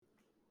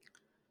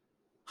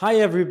Hi,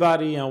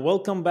 everybody, and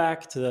welcome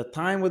back to the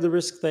Time with the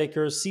Risk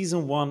Takers,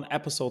 Season 1,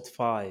 Episode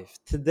 5.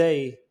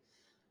 Today,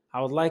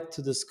 I would like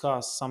to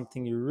discuss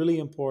something really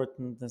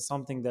important and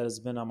something that has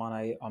been on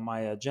my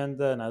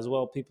agenda, and as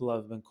well, people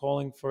have been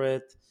calling for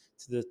it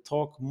to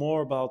talk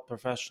more about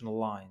professional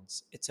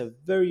lines. It's a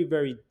very,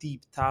 very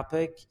deep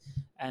topic,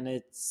 and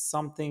it's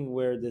something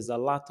where there's a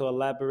lot to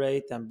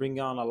elaborate and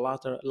bring on a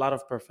lot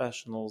of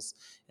professionals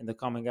in the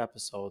coming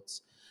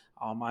episodes.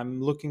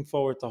 I'm looking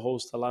forward to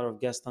host a lot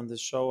of guests on this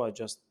show. I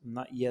just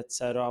not yet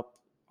set up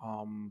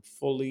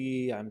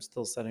fully. I'm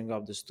still setting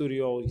up the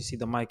studio. You see,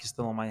 the mic is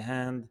still in my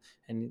hand,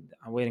 and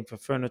I'm waiting for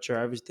furniture.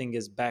 Everything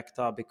is backed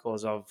up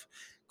because of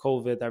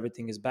COVID.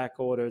 Everything is back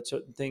ordered.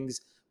 Certain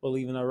things will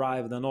even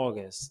arrive in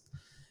August,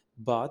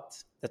 but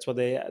that's what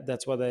they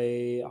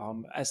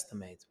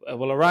estimate. It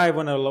will arrive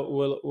when it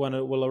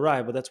will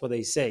arrive, but that's what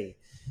they say.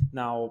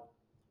 Now,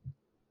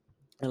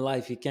 in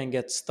life, you can't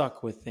get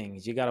stuck with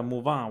things. You got to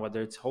move on,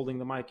 whether it's holding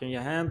the mic in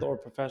your hand or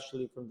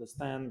professionally from the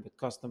stand with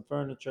custom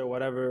furniture,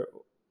 whatever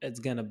it's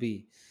gonna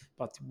be.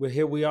 But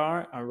here we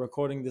are. I'm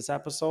recording this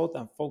episode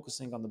and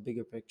focusing on the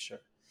bigger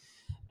picture.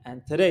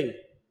 And today,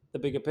 the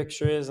bigger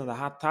picture is, and the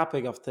hot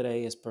topic of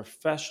today is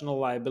professional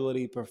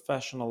liability,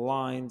 professional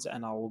lines,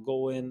 and I will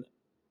go in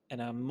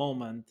a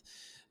moment.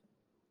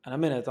 In a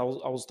minute, I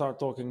will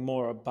start talking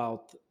more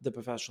about the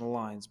professional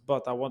lines,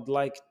 but I would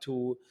like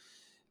to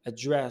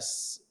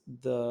address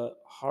the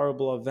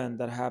horrible event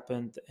that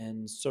happened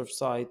in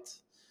Surfside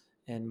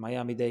in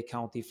Miami-Dade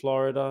County,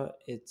 Florida.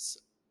 It's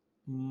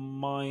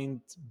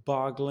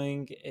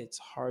mind-boggling, it's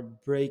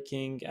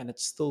heartbreaking, and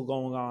it's still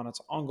going on. It's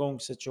an ongoing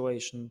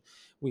situation.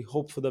 We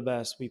hope for the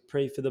best, we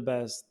pray for the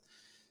best.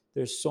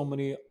 There's so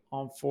many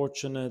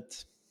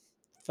unfortunate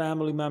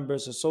family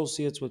members,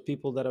 associates with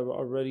people that are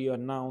already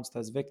announced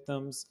as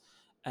victims,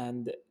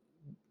 and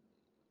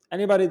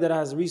anybody that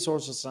has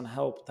resources and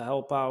help to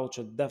help out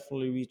should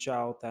definitely reach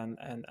out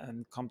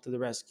and come to the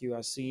rescue.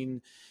 I've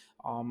seen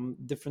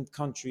different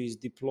countries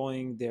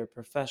deploying their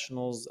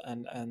professionals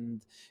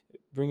and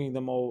bringing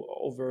them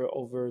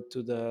over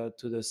to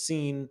the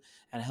scene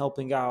and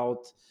helping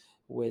out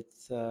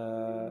with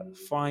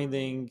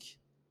finding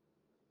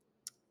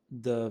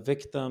the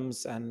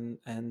victims, and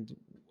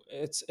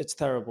it's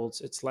terrible.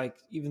 It's like,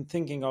 even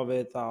thinking of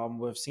it,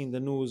 we've seen the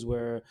news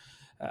where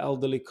an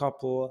elderly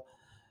couple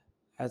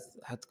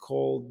had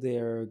called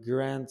their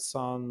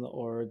grandson,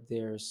 or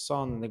their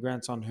son, and the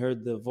grandson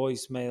heard the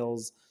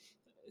voicemails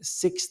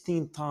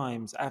 16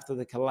 times after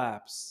the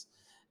collapse.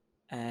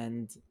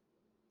 And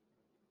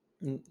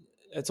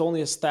it's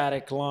only a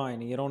static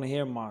line, and you don't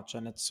hear much,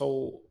 and it's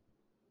so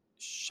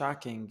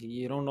shocking.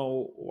 You don't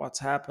know what's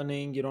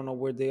happening, you don't know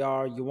where they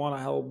are, you want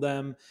to help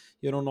them,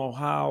 you don't know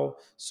how.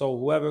 So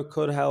whoever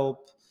could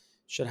help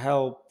should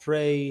help.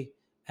 Pray,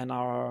 and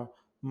our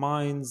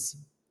minds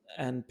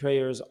and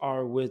prayers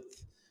are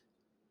with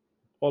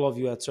all of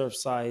you at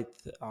Surfside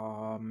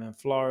in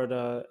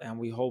Florida, and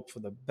we hope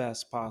for the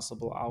best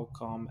possible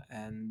outcome.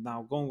 And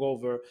now, going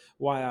over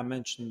why I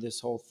mentioned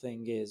this whole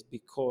thing is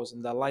because,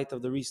 in the light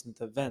of the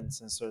recent events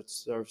in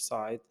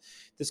Surfside,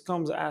 this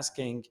comes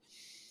asking.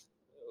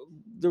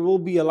 There will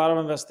be a lot of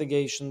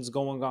investigations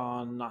going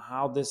on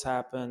how this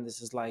happened.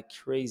 This is like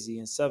crazy.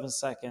 In 7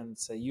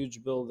 seconds, a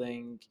huge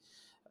building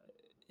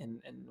in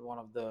one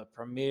of the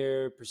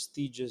premier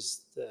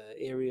prestigious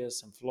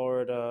areas in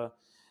Florida.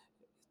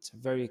 It's a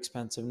very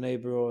expensive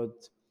neighborhood.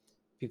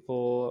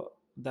 People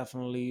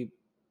definitely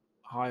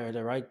hire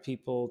the right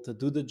people to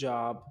do the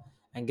job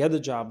and get the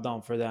job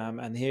done for them.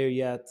 And here,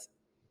 yet,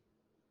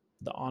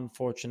 the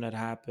unfortunate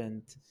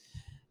happened.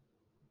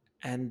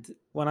 And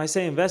when I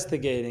say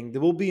investigating, there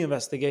will be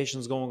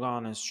investigations going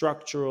on in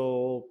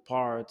structural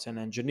parts and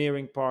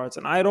engineering parts.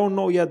 And I don't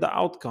know yet the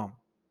outcome.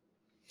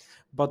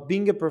 But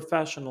being a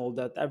professional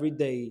that every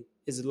day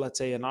is, let's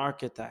say, an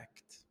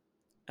architect,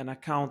 an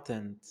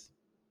accountant,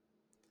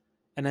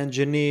 an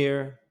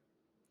engineer,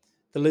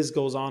 the list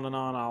goes on and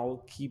on.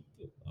 I'll keep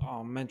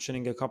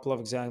mentioning a couple of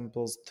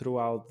examples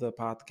throughout the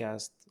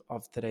podcast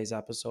of today's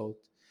episode.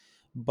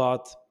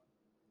 But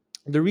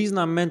the reason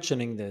I'm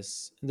mentioning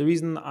this, and the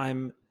reason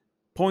I'm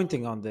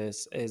pointing on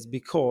this, is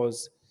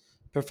because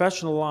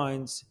professional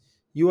lines,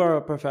 you are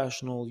a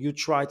professional, you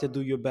try to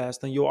do your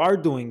best, and you are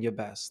doing your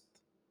best.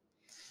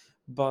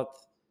 But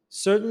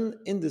certain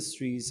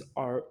industries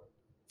are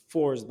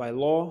forced by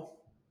law,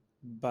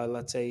 by,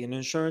 let's say, in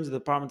insurance, the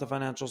Department of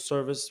Financial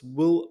Service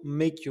will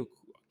make you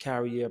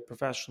carry a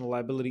professional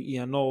liability,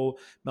 E&O,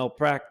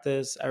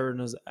 malpractice,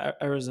 errors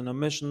and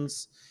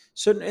omissions.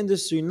 Certain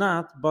industry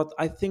not, but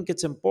I think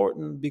it's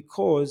important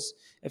because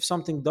if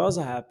something does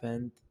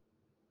happen,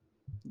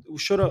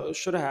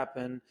 should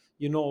happen,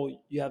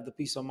 you have the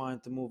peace of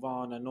mind to move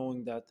on, and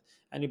knowing that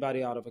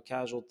anybody out of a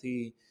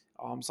casualty,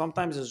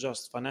 sometimes it's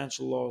just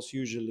financial loss,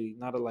 usually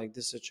not like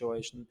this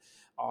situation,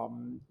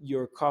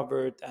 you're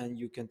covered and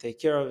you can take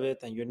care of it,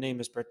 and your name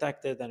is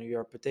protected and your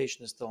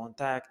reputation is still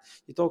intact.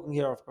 You're talking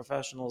here of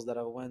professionals that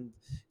have went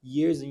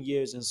years and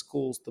years in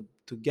schools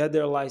to get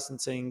their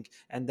licensing,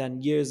 and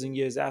then years and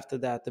years after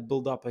that to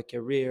build up a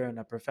career and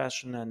a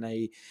profession and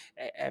a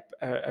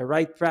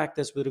right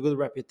practice with a good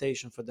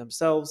reputation for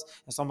themselves.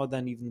 And some of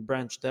them even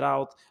branched it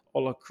out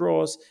all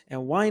across.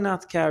 And why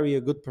not carry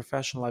a good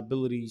professional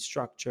liability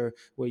structure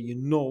where you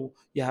know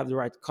you have the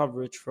right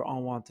coverage for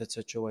unwanted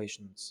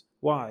situations?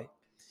 Why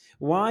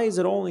is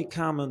it only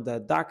common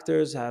that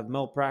doctors have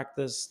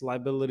malpractice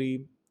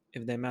liability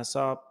if they mess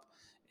up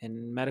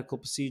in medical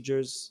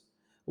procedures?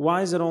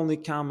 Why is it only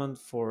common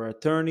for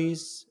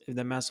attorneys if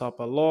they mess up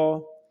a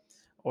law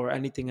or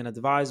anything in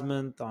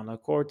advisement on a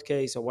court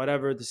case or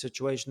whatever the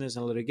situation is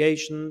in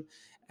litigation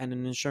and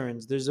in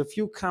insurance? There's a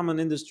few common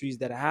industries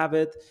that have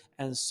it,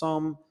 and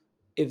some,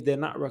 if they're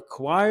not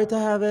required to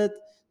have it,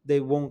 they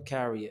won't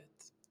carry it.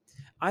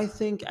 I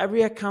think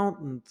every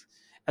accountant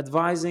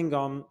advising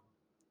on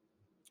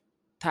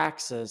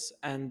taxes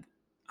and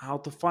how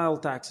to file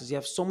taxes, you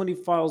have so many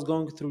files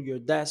going through your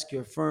desk,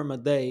 your firm a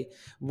day.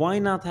 Why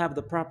not have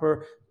the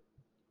proper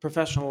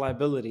professional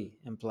liability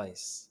in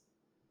place?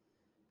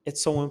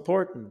 It's so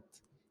important.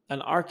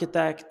 An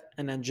architect,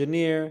 an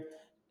engineer,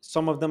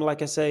 some of them,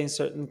 like I say, in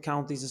certain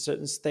counties, in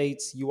certain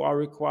states, you are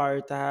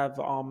required to have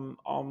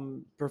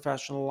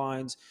professional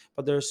lines.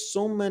 But there are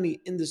so many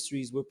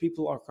industries where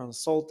people are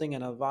consulting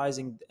and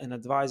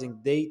advising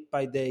day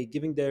by day,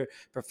 giving their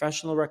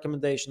professional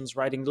recommendations,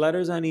 writing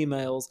letters and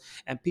emails,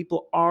 and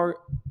people are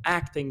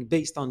acting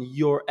based on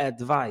your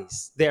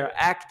advice. They're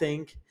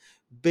acting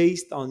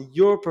based on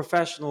your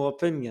professional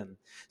opinion.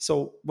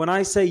 So when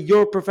I say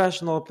your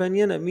professional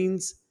opinion, it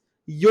means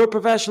your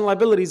professional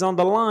ability is on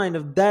the line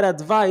if that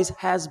advice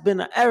has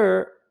been an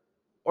error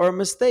or a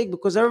mistake,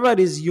 because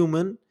everybody is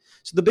human.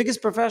 So the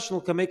biggest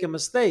professional can make a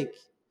mistake.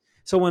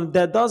 So when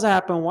that does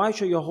happen, why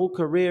should your whole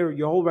career,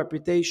 your whole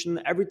reputation,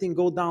 everything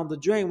go down the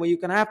drain when you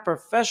can have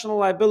professional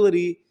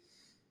liability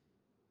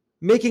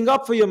making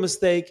up for your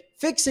mistake,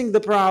 fixing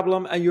the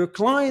problem, and your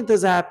client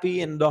is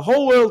happy, and the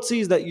whole world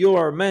sees that you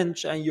are a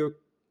mensch and you're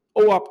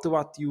up to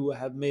what you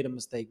have made a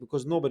mistake,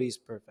 because nobody is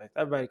perfect.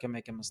 Everybody can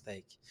make a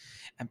mistake.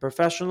 And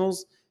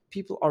professionals,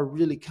 people are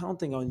really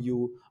counting on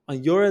you,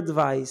 on your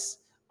advice,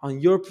 on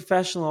your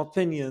professional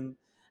opinion.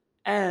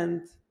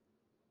 And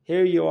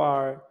here you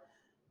are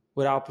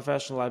without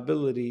professional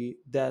liability.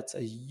 That's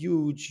a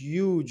huge,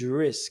 huge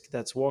risk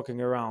that's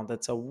walking around.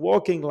 That's a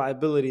walking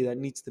liability that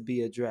needs to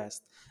be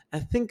addressed.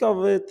 And think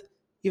of it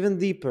even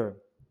deeper.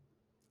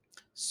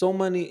 So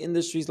many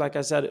industries, like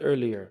I said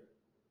earlier,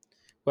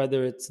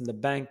 whether it's in the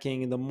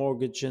banking, in the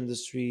mortgage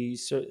industry,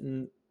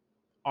 certain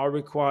are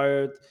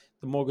required.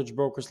 The mortgage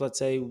brokers, let's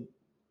say,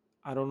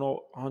 I don't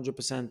know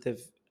 100%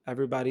 if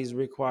everybody's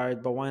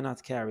required, but why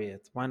not carry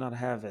it? Why not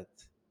have it?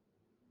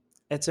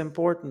 It's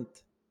important,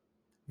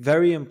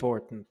 very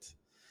important.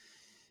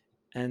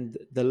 And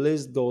the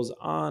list goes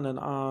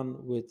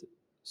on with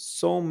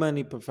so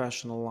many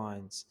professional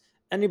lines.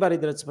 Anybody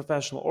that's a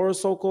professional or a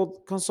so-called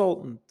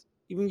consultant,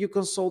 even you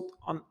consult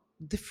on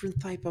different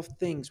type of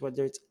things,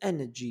 whether it's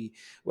energy,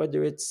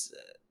 whether it's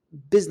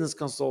business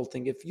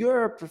consulting. If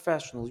you're a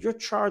professional, you're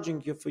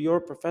charging you for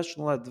your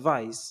professional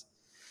advice,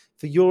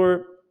 for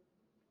your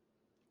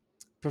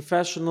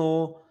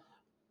professional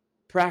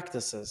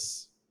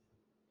practices.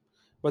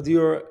 Whether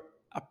you're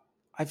a,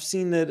 I've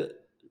seen it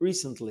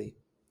recently,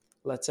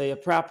 let's say a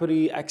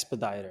property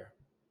expediter.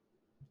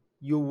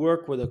 You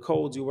work with the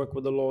codes, you work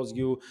with the laws,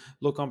 you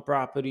look on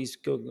properties.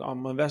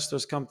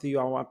 Investors come to you,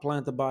 I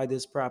plan to buy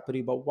this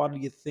property, but what do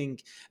you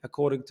think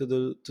according to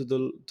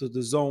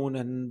the zone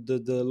and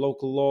the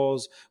local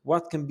laws?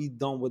 What can be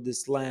done with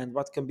this land?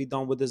 What can be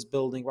done with this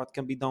building? What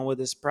can be done with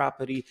this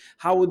property?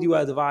 How would you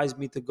advise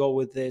me to go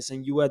with this?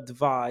 And you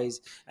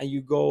advise, and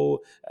you go,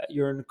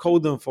 you're a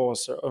code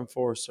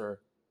enforcer.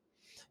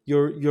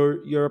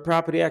 You're a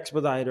property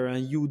expediter,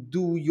 and you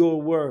do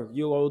your work.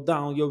 You go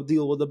down, you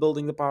deal with the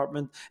building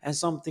department, and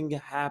something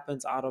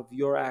happens out of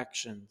your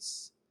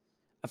actions,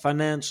 a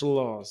financial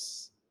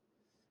loss,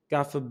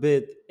 god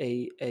forbid,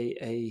 a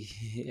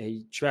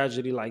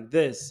tragedy like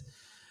this.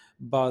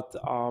 But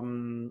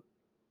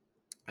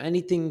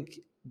anything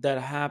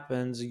that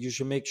happens, you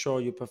should make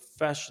sure your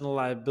professional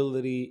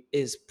liability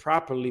is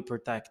properly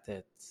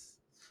protected,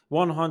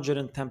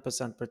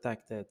 110%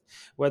 protected.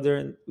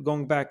 Whether,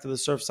 going back to the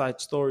Surfside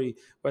story,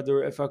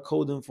 whether if a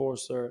code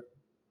enforcer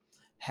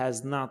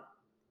has not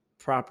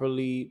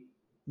properly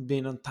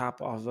been on top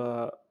of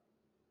a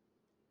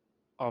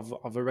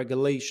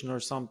regulation or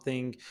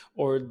something,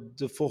 or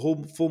the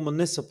full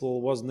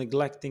municipal was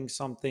neglecting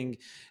something.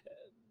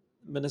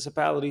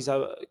 Municipalities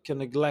can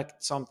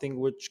neglect something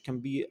which can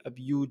be a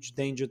huge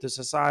danger to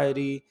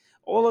society.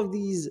 All of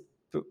these,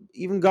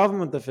 even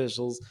government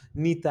officials,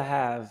 need to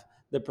have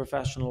the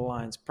professional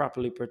lines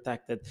properly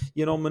protected.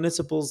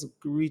 Municipals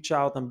reach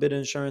out and bid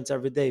insurance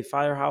every day.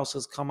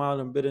 Firehouses come out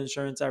and bid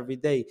insurance every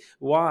day.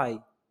 Why?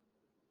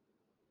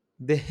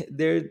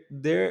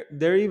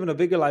 They're even a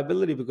bigger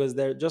liability because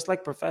they're just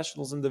like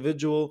professionals,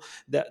 individual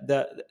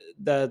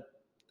that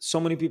so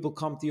many people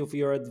come to you for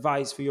your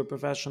advice, for your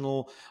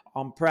professional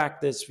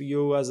practice, for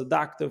you as a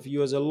doctor, for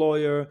you as a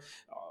lawyer,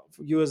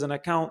 for you as an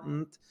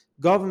accountant.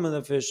 Government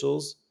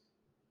officials,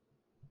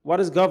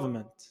 what is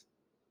government?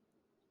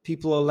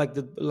 People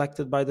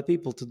elected by the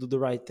people to do the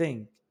right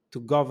thing, to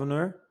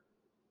govern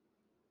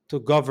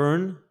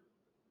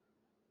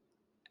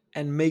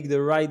and make the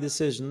right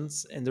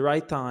decisions in the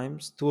right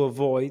times to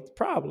avoid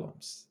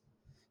problems.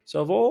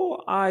 So if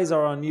all eyes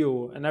are on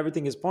you and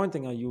everything is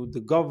pointing on you, the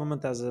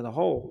government as a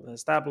whole, the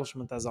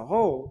establishment as a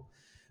whole,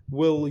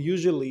 will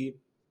usually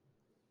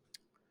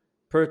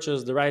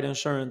purchase the right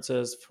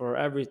insurances for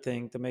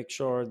everything to make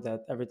sure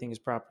that everything is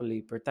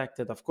properly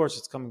protected. Of course,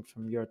 it's coming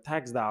from your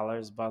tax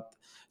dollars, but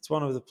it's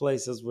one of the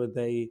places where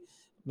they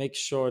make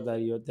sure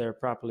that they're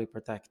properly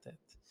protected.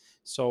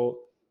 So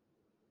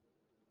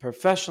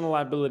professional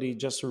liability,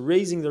 just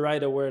raising the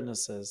right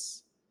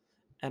awarenesses,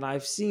 and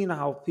I've seen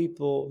how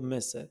people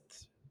miss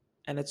it.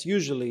 And it's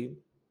usually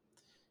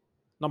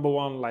number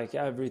one, like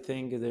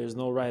everything, there's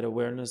no right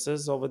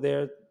awarenesses over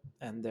there,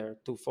 and they're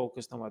too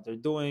focused on what they're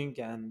doing,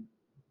 and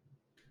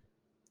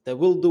they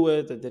will do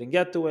it, they didn't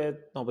get to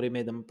it, nobody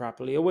made them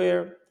properly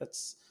aware.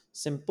 That's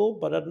simple,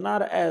 but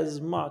not as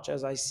much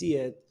as I see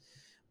it,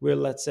 where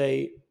let's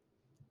say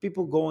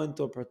people go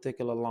into a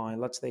particular line.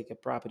 Let's take a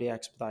property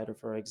expediter,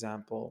 for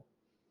example.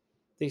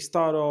 They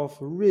start off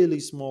really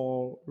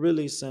small,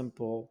 really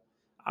simple,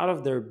 out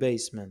of their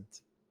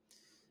basement,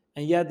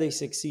 and yet they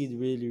succeed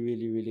really,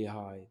 really, really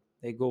high.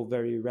 They go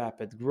very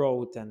rapid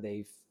growth, and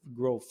they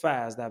grow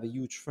fast. They have a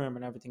huge firm,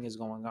 and everything is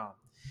going on.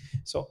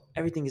 So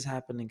everything is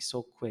happening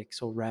so quick,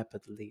 so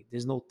rapidly.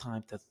 There's no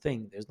time to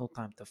think. There's no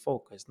time to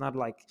focus. Not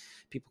like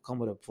people come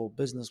with a full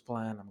business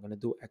plan. I'm going to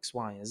do X,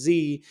 Y, and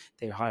Z.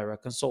 They hire a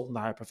consultant,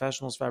 they hire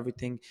professionals for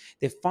everything.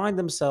 They find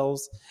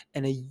themselves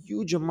in a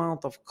huge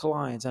amount of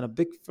clients and a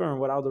big firm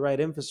without the right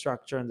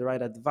infrastructure and the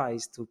right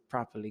advice to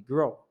properly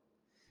grow.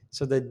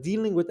 So they're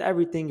dealing with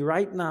everything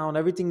right now, and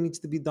everything needs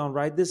to be done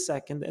right this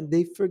second. And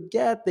they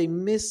forget, they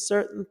miss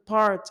certain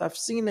parts. I've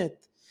seen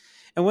it.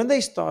 And when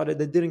they started,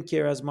 they didn't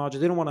care as much. They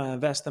didn't want to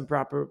invest in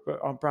proper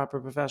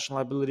professional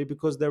liability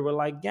because they were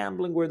like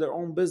gambling with their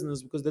own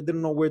business because they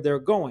didn't know where they're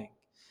going.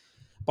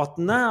 But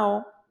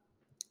now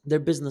their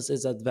business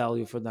is at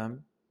value for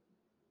them.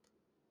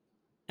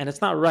 And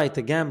it's not right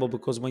to gamble,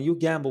 because when you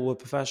gamble with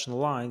professional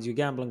lines, you're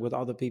gambling with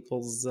other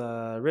people's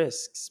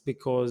risks,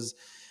 because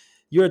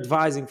you're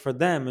advising for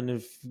them. And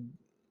if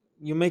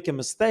you make a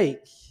mistake,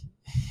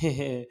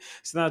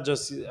 it's not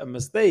just a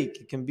mistake,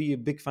 it can be a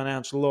big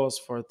financial loss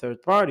for a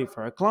third party,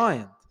 for a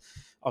client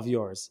of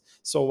yours.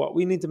 So what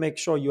we need to make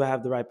sure you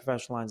have the right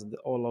professional lines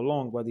all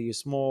along, whether you're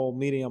small,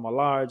 medium, or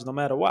large, no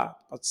matter what.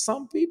 But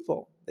some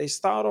people, they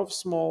start off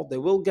small, they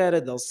will get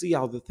it, they'll see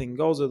how the thing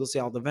goes, or they'll see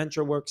how the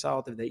venture works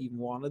out, if they even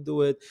want to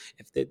do it,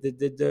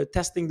 if they're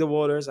testing the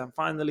waters, and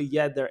finally,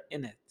 yeah, they're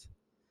in it.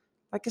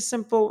 Like a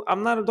simple,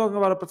 I'm not talking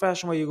about a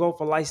profession where you go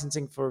for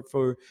licensing for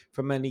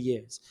many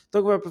years.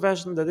 Talk about a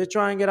profession that they're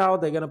trying it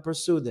out, they're going to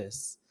pursue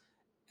this.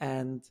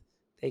 And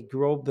they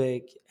grow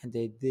big, and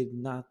they did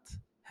not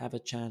have a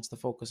chance to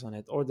focus on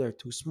it. Or they're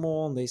too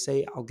small and they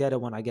say, I'll get it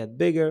when I get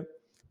bigger.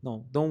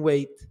 No, don't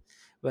wait.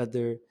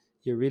 Whether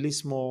you're really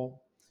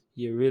small,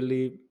 you're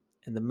really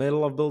in the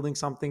middle of building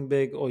something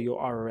big, or you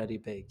are already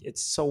big.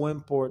 It's so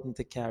important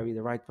to carry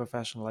the right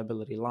professional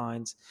liability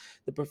lines.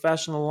 The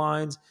professional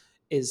lines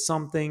is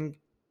something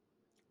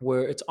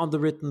where it's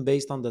underwritten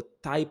based on the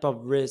type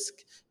of risk,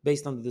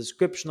 based on the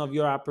description of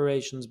your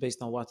operations,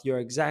 based on what you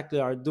exactly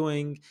are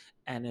doing,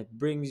 and it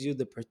brings you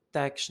the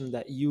protection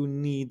that you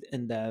need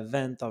in the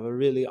event of a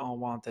really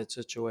unwanted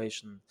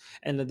situation.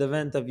 In the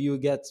event of you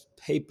get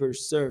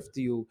papers served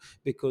to you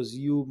because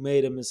you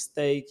made a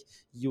mistake,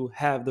 you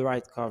have the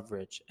right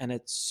coverage. And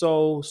it's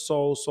so,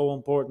 so, so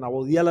important. I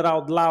will yell it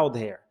out loud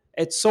here.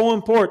 It's so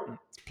important.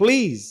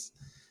 Please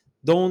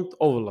don't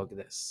overlook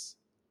this.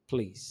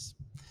 Please.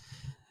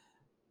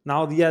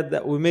 Now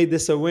that we made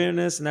this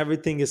awareness and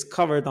everything is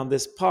covered on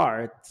this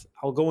part,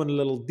 I'll go in a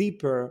little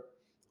deeper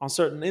on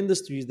certain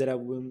industries that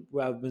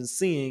I've been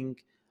seeing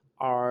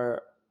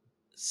are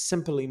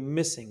simply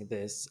missing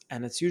this.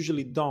 And it's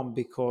usually done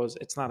because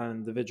it's not an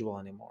individual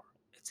anymore.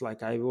 It's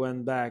like I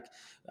went back,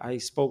 I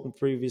spoken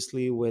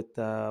previously with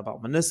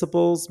about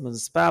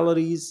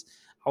municipalities.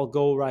 I'll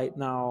go right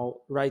now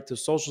right to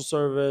social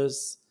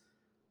service,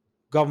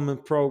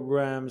 government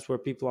programs where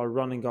people are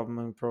running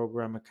government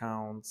program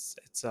accounts.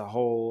 It's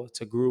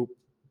a group,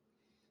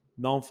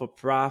 non for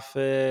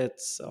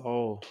profits,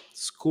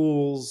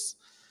 schools.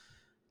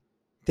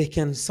 They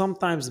can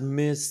sometimes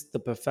miss the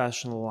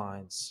professional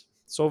lines.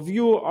 So if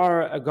you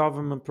are a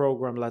government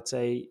program, let's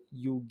say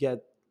you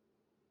get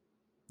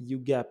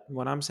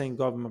when I'm saying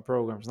government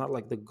programs, not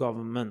like the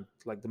government,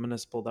 like the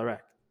municipal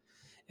direct.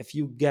 If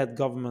you get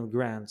government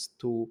grants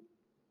to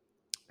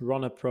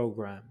run a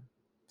program,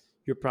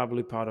 you're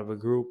probably part of a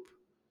group.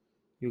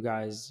 You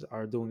guys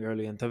are doing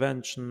early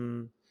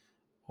intervention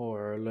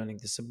or learning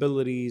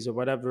disabilities or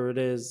whatever it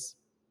is.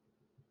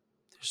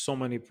 There's so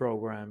many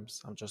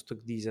programs. I just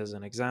took these as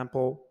an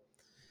example.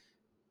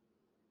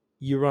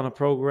 You run a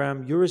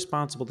program, you're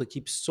responsible to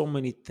keep so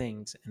many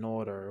things in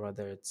order,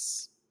 whether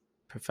it's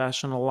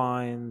professional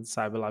lines,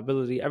 cyber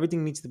liability,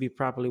 everything needs to be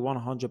properly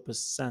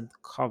 100%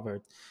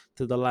 covered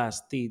to the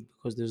last teeth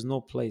because there's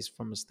no place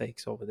for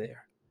mistakes over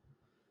there.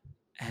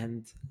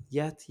 And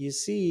yet you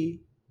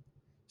see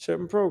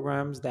certain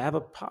programs that have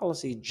a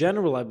policy,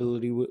 general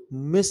liability,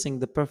 missing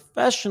the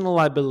professional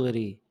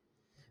liability.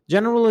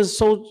 General is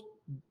so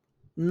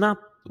not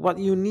what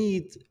you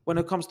need when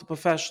it comes to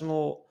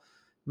professional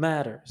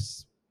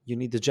matters. You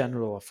need the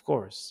general, of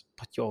course,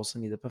 but you also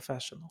need a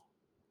professional.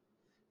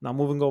 Now,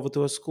 moving over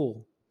to a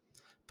school,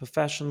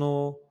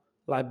 professional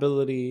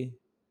liability,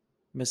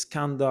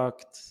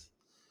 misconduct,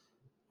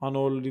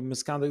 unorderly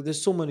misconduct.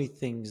 There's so many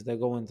things that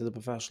go into the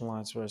professional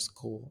lines for a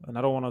school, and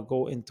I don't want to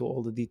go into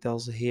all the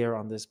details here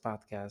on this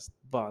podcast,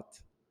 but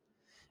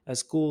a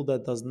school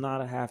that does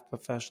not have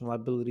professional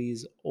liability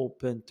is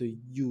open to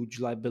huge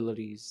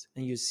liabilities,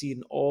 and you see it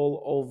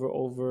all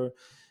over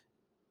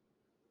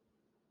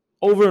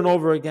and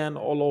over again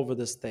all over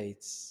the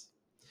states,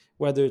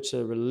 whether it's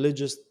a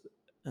religious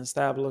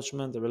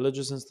establishment, a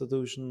religious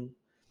institution,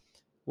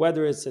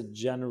 whether it's a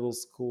general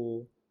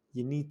school.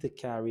 You need to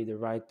carry the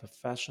right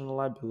professional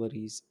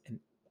liabilities in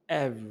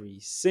every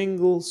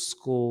single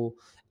school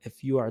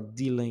if you are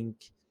dealing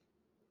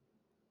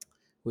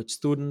with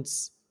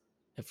students,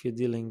 if you're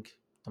dealing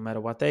no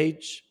matter what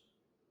age,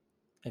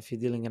 if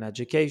you're dealing in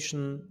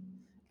education,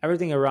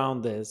 everything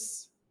around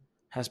this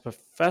has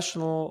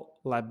professional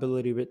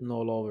liability written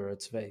all over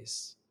its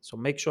face. So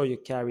make sure you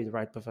carry the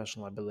right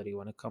professional liability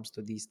when it comes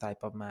to these type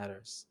of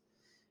matters.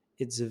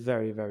 It's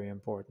very, very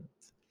important.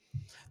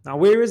 Now,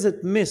 where is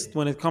it missed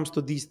when it comes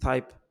to these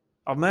type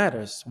of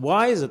matters?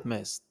 Why is it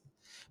missed?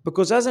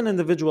 Because as an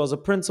individual, as a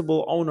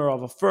principal owner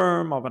of a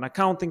firm, of an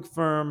accounting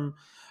firm,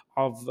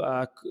 of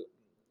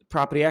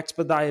property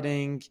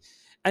expediting,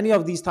 any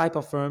of these type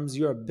of firms,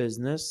 you're a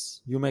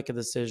business. You make a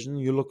decision.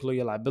 You look at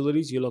your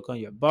liabilities. You look on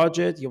your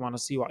budget. You want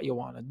to see what you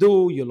want to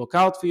do. You look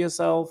out for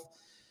yourself.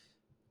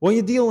 When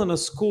you deal in a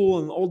school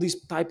and all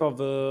these type of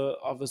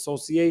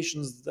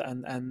associations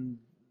and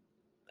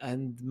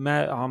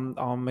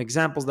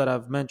examples that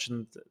I've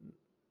mentioned,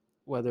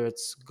 whether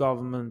it's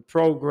government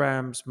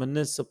programs,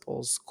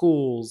 municipal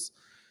schools,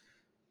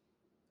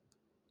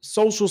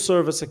 social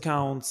service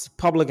accounts,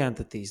 public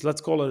entities.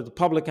 Let's call it the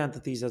public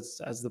entities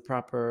as the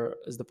proper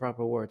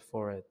word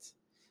for it.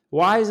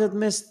 Why is it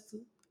missed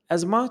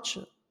as much?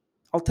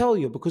 I'll tell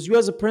you, because you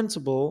as a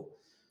principal,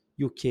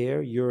 you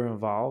care, you're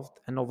involved,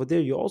 and over there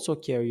you also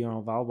care, you're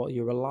involved, but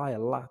you rely a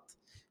lot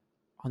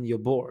on your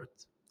board,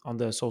 on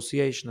the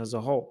association as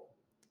a whole.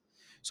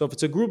 So if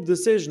it's a group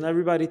decision,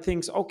 everybody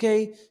thinks,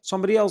 okay,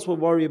 somebody else will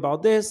worry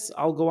about this.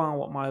 I'll go on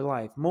with my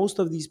life. Most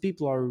of these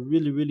people are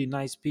really, really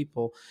nice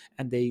people,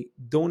 and they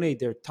donate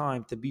their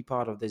time to be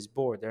part of this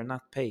board. They're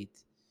not paid.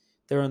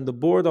 They're on the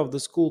board of the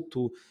school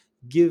to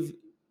give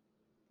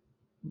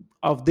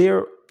of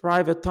their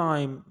private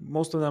time.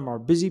 Most of them are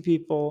busy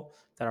people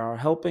that are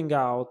helping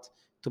out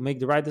to make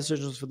the right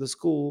decisions for the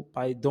school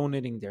by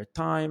donating their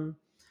time.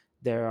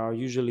 There are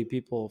usually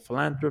people,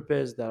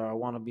 philanthropists, that are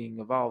want to be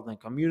involved in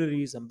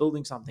communities and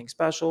building something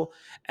special.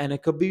 And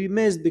it could be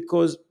missed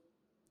because,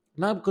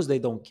 not because they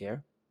don't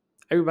care.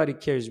 Everybody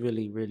cares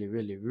really, really,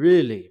 really,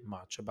 really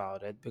much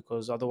about it,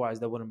 because otherwise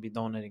they wouldn't be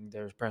donating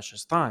their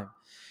precious time.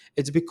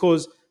 It's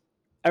because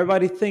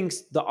everybody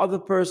thinks the other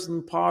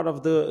person part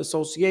of the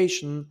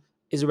association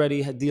is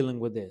already dealing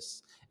with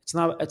this.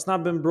 It's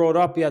not been brought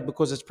up yet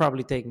because it's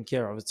probably taken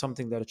care of. It's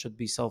something that it should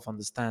be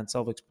self-understand,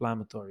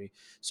 self-explanatory.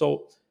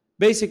 So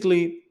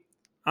basically,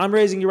 I'm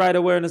raising your right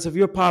awareness. If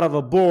you're part of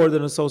a board,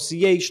 an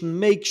association,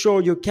 make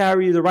sure you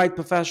carry the right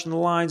professional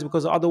lines,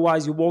 because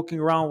otherwise you're walking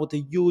around with a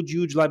huge,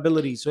 huge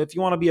liability. So if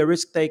you want to be a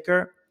risk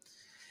taker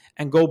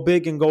and go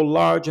big and go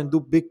large and do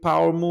big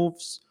power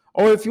moves,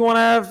 or if you want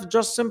to have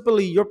just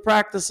simply your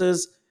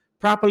practices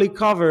properly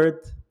covered,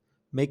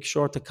 make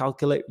sure to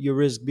calculate your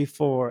risk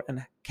before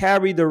and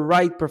carry the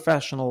right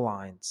professional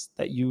lines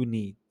that you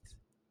need.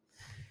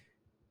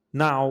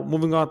 Now,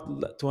 moving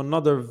on to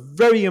another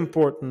very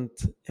important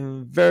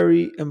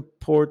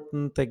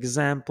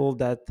example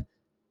that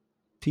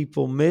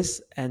people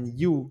miss, and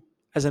you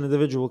as an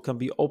individual can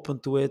be open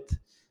to it,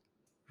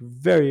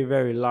 very,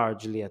 very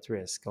largely at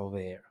risk over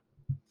here.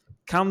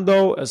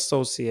 Condo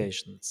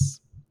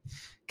associations.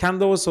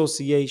 Condo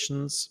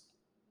associations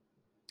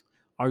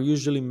are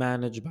usually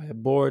managed by a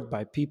board,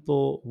 by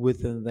people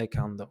within the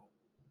condo.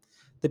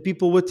 The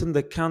people within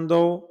the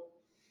condo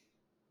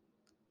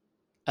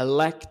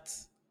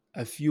elect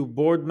a few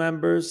board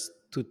members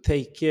to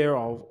take care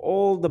of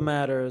all the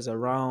matters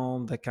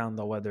around the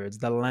condo, whether it's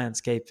the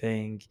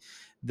landscaping,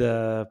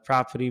 the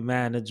property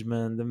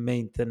management, the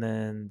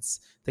maintenance,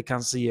 the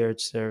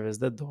concierge service,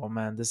 the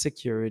doorman, the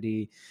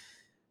security,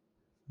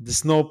 the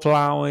snow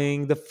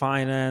plowing, the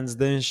finance,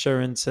 the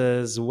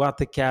insurances, what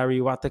to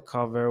carry, what to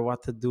cover,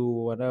 what to do,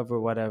 whatever,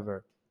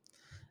 whatever.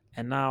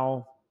 And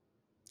now,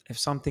 if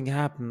something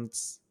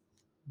happens,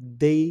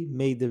 they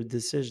made the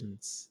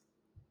decisions.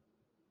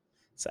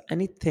 So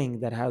anything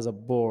that has a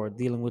board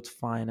dealing with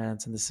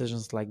finance and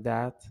decisions like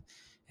that,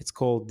 it's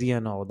called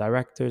DNO,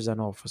 directors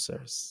and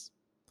officers.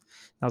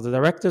 Now, the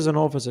directors and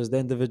officers, the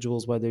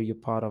individuals, whether you're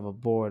part of a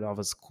board of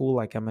a school,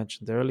 like I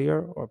mentioned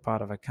earlier, or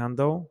part of a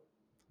condo,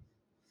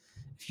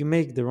 if you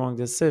make the wrong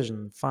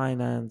decision,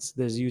 finance,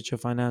 there's huge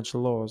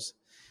financial laws.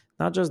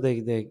 Not just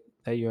that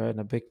you're in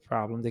a big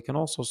problem, they can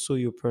also sue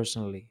you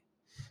personally.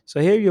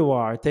 So here you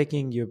are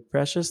taking your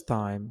precious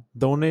time,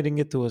 donating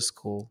it to a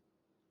school,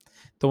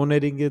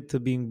 donating it to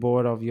being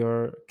board of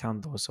your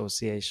condo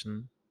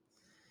association,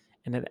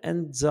 and it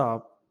ends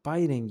up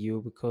biting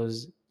you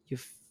because you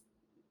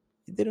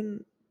you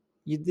didn't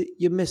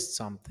you missed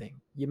something.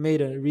 You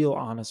made a real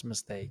honest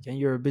mistake, and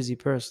you're a busy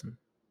person.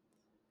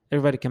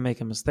 Everybody can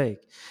make a mistake,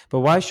 but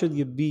why should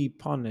you be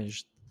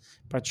punished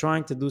by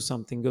trying to do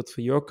something good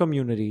for your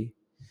community,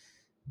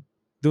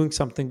 doing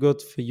something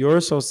good for your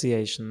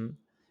association,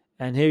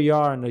 and here you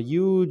are in a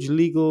huge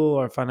legal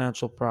or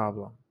financial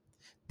problem?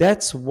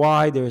 That's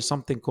why there is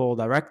something called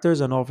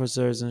directors and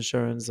officers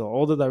insurance. So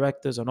all the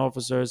directors and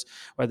officers,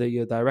 whether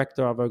you're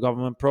director of a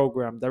government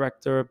program,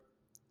 director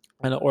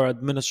or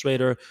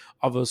administrator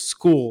of a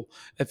school,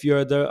 if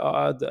you're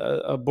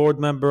a board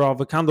member of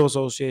a condo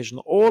association,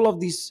 all of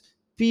these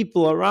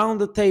people around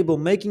the table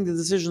making the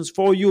decisions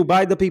for you,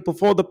 by the people,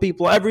 for the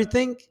people,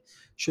 everything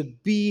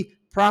should be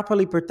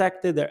properly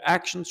protected. Their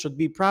actions should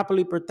be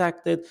properly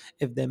protected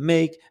if they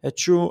make a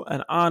true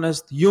and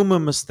honest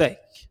human mistake.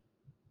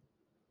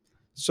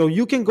 So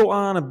you can go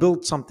on and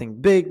build something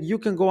big. You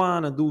can go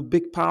on and do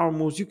big power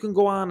moves. You can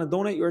go on and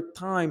donate your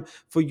time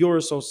for your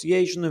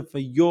association and for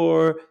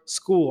your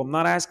school. I'm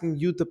not asking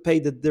you to pay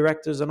the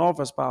directors and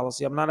office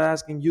policy. I'm not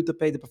asking you to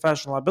pay the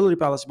professional liability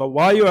policy. But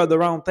while you're at the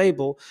round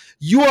table,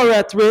 you are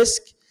at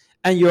risk,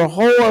 and your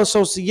whole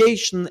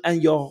association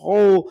and your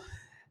whole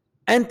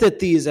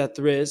entity is at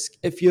risk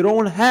if you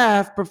don't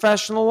have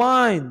professional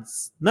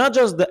lines. Not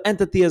just the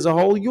entity as a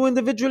whole, you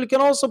individually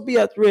can also be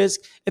at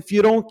risk if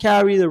you don't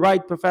carry the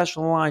right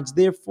professional lines.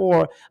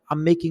 Therefore,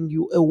 I'm making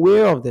you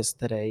aware of this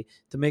today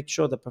to make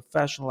sure that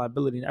professional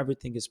liability and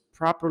everything is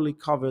properly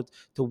covered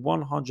to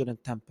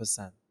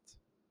 110%.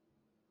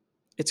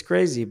 It's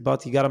crazy,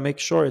 but you got to make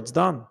sure it's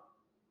done.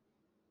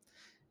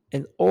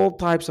 In all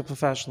types of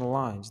professional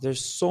lines,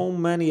 there's so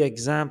many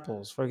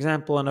examples. For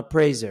example, an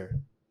appraiser.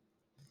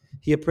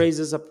 He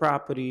appraises a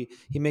property,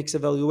 he makes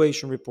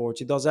evaluation reports,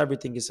 he does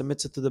everything, he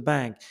submits it to the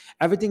bank.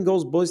 Everything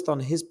goes based on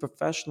his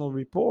professional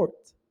report.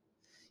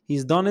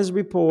 He's done his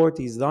report,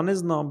 he's done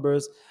his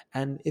numbers,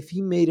 and if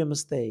he made a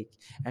mistake,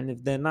 and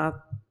if they're not,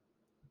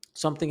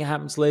 something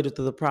happens later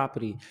to the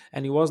property,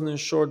 and he wasn't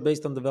insured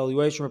based on the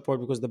valuation report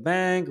because the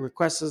bank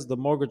requests the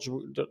mortgage,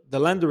 the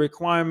lender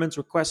requirements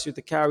request you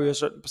to carry a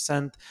certain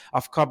percent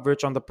of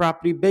coverage on the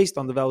property based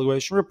on the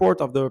valuation report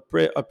of the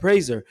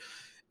appraiser.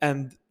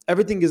 And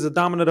everything is a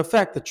dominant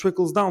effect that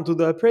trickles down to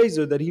the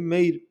appraiser that he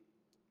made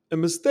a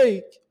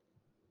mistake.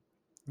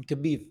 It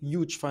could be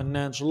huge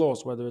financial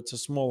loss, whether it's a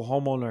small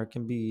homeowner, it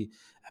can be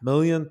 1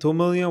 million, 2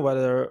 million,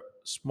 whether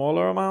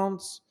smaller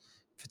amounts.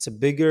 If it's a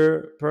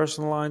bigger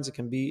personal lines, it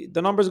can be,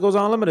 the numbers goes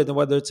unlimited. And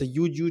whether it's a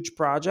huge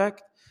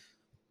project,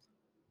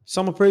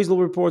 some appraisal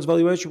reports,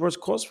 valuation reports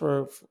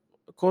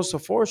cost a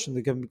fortune.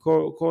 They can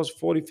cost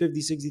 40,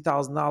 50,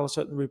 $60,000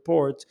 certain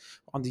reports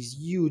on these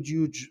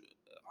huge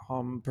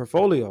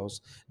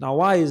portfolios. Now,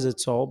 why is it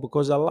so?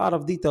 Because a lot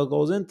of detail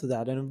goes into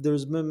that, and if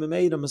there's been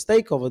made a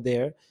mistake over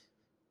there,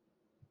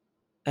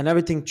 and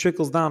everything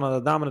trickles down on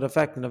a dominant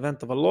effect in the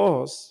event of a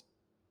loss,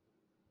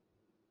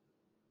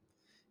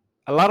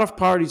 a lot of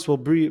parties will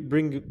be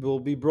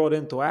brought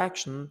into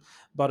action.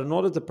 But in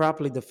order to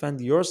properly defend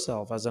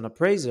yourself as an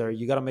appraiser,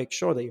 you got to make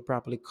sure that you're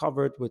properly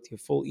covered with your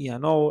full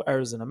E&O,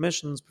 errors and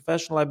omissions,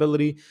 professional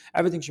liability.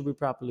 Everything should be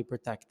properly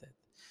protected.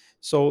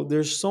 So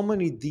there's so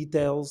many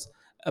details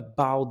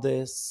about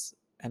this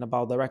and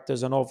about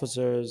directors and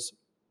officers,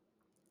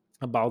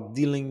 about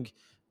dealing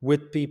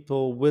with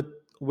people, with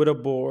a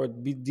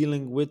board, be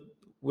dealing with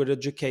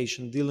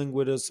education, dealing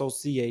with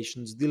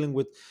associations, dealing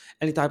with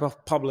any type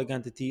of public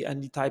entity,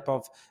 any type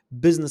of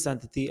business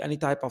entity, any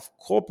type of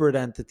corporate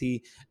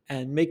entity,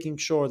 and making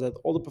sure that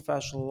all the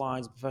professional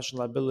lines, professional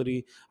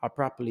liability are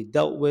properly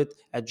dealt with,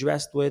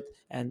 addressed with,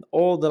 and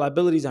all the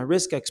liabilities and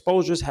risk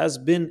exposures has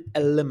been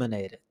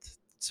eliminated.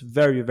 It's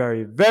very,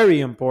 very, very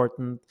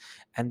important,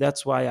 and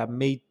that's why I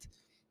made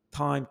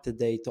time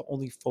today to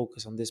only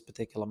focus on this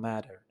particular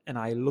matter. And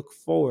I look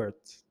forward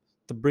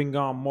to bring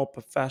on more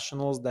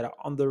professionals that are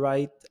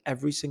underwrite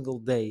every single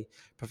day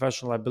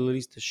professional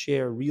abilities to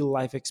share real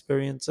life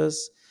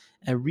experiences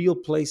and real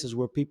places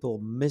where people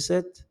miss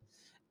it,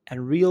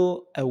 and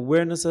real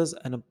awarenesses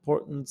and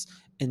importance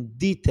in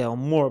detail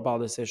more about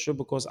this issue,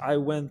 because I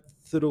went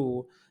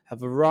through a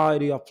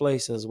variety of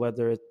places,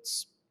 whether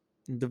it's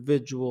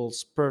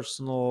individuals,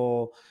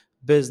 personal,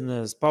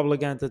 business,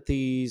 public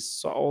entities,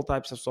 so all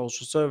types of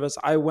social service.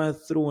 I went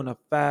through in a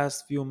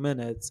fast few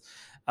minutes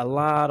a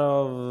lot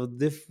of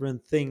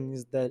different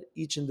things that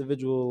each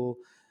individual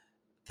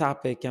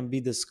topic can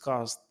be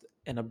discussed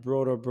in a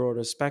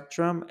broader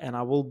spectrum, and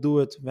I will do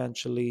it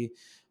eventually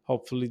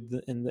hopefully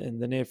in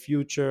the near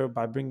future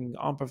by bringing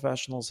on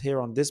professionals here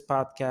on this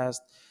podcast.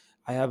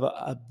 I have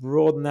a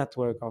broad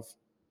network of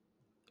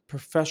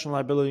professional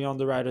liability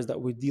underwriters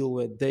that we deal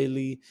with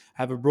daily.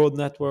 I have a broad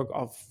network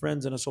of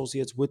friends and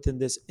associates within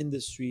this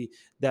industry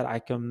that I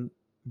can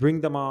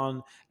bring them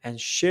on and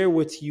share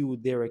with you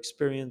their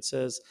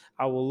experiences.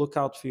 I will look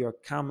out for your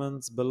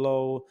comments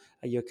below,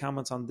 your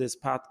comments on this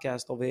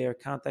podcast over here.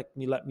 Contact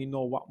me, let me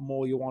know what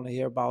more you want to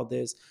hear about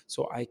this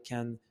so I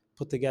can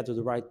put together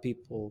the right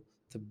people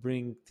to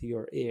bring to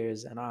your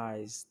ears and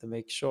eyes to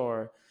make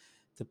sure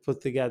to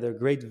put together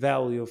great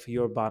value for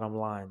your bottom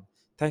line.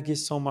 Thank you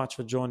so much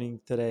for joining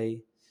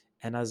today.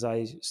 And as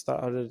I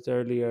started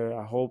earlier,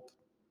 I hope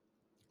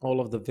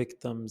all of the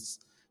victims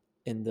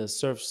in the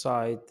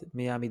Surfside,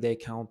 Miami-Dade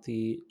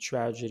County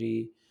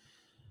tragedy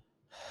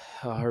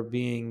are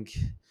being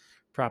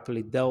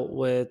properly dealt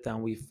with,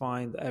 and we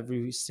find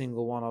every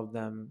single one of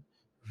them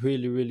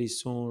really, really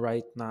soon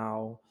right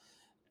now.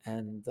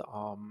 And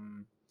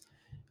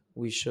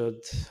we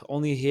should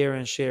only hear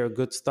and share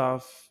good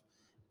stuff,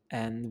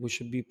 and we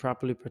should be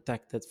properly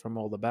protected from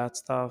all the bad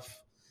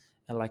stuff.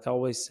 And like I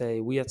always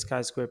say, we at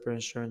Skyscraper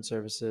Insurance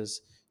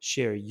Services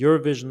share your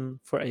vision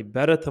for a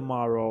better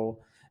tomorrow.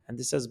 And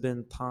this has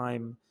been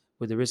Time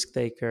with the Risk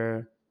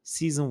Taker,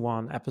 Season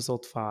 1,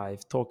 Episode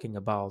 5, talking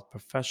about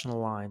professional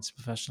lines,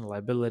 professional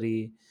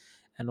liability,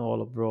 and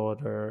all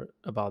broader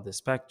about the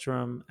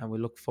spectrum. And we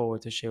look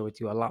forward to share with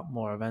you a lot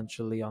more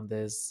eventually on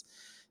this.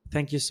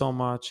 Thank you so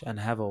much and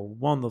have a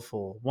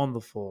wonderful,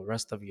 wonderful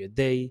rest of your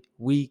day,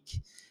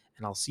 week,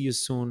 and I'll see you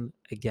soon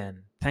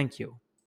again. Thank you.